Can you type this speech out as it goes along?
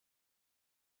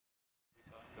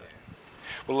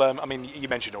Well, I mean, you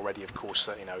mentioned already, of course,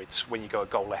 that it's when you go a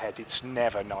goal ahead, it's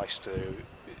never nice to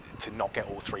not get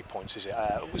all 3 points, is it?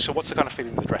 So, what's the kind of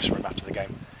feeling in the dressing room after the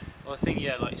game? Well, I think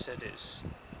like you said, it's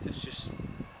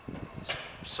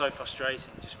so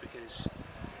frustrating just because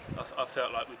I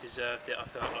felt like we deserved it. I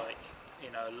felt like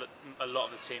a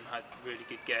lot of the team had a really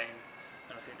good game,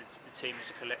 and I think the team as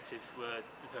a collective were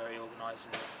very organised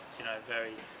and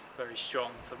very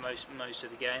strong for most of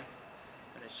the game.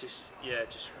 And it's just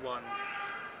one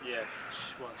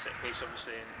set piece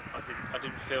obviously, and I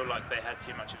didn't feel like they had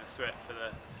too much of a threat for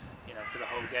the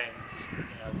whole game because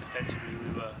defensively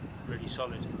we were really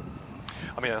solid.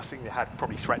 I mean, I think they had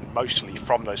probably threatened mostly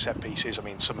from those set pieces. I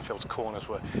mean, Summerfield's corners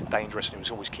were dangerous, and it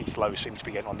was always Keith Lowe seemed to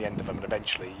be getting on the end of them. And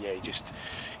eventually, yeah,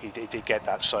 he did get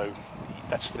that. So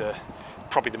that's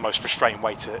probably the most frustrating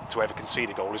way to ever concede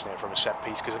a goal, isn't it, from a set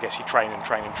piece? Because I guess you train and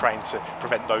train and train to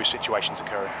prevent those situations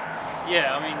occurring.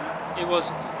 Yeah, I mean, it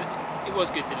was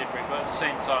good delivery, but at the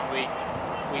same time,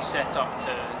 we set up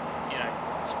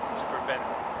to prevent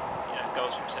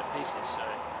goals from set pieces. So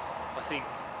I think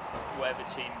whatever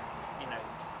team,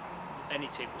 any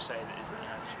team will say that is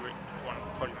one of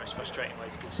probably the most frustrating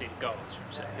ways to concede a goal is from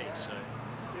set piece. So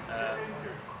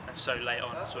and so late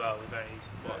on as well, with only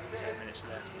 10 minutes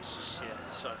left. It's just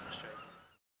so frustrating.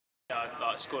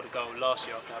 I scored a goal last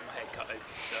year after having my head cut open.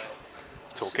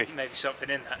 So maybe something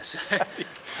in that. So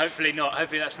hopefully not.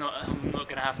 Hopefully that's not. I'm not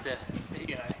going to have to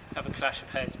have a clash of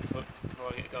heads before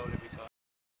I get a goal every time.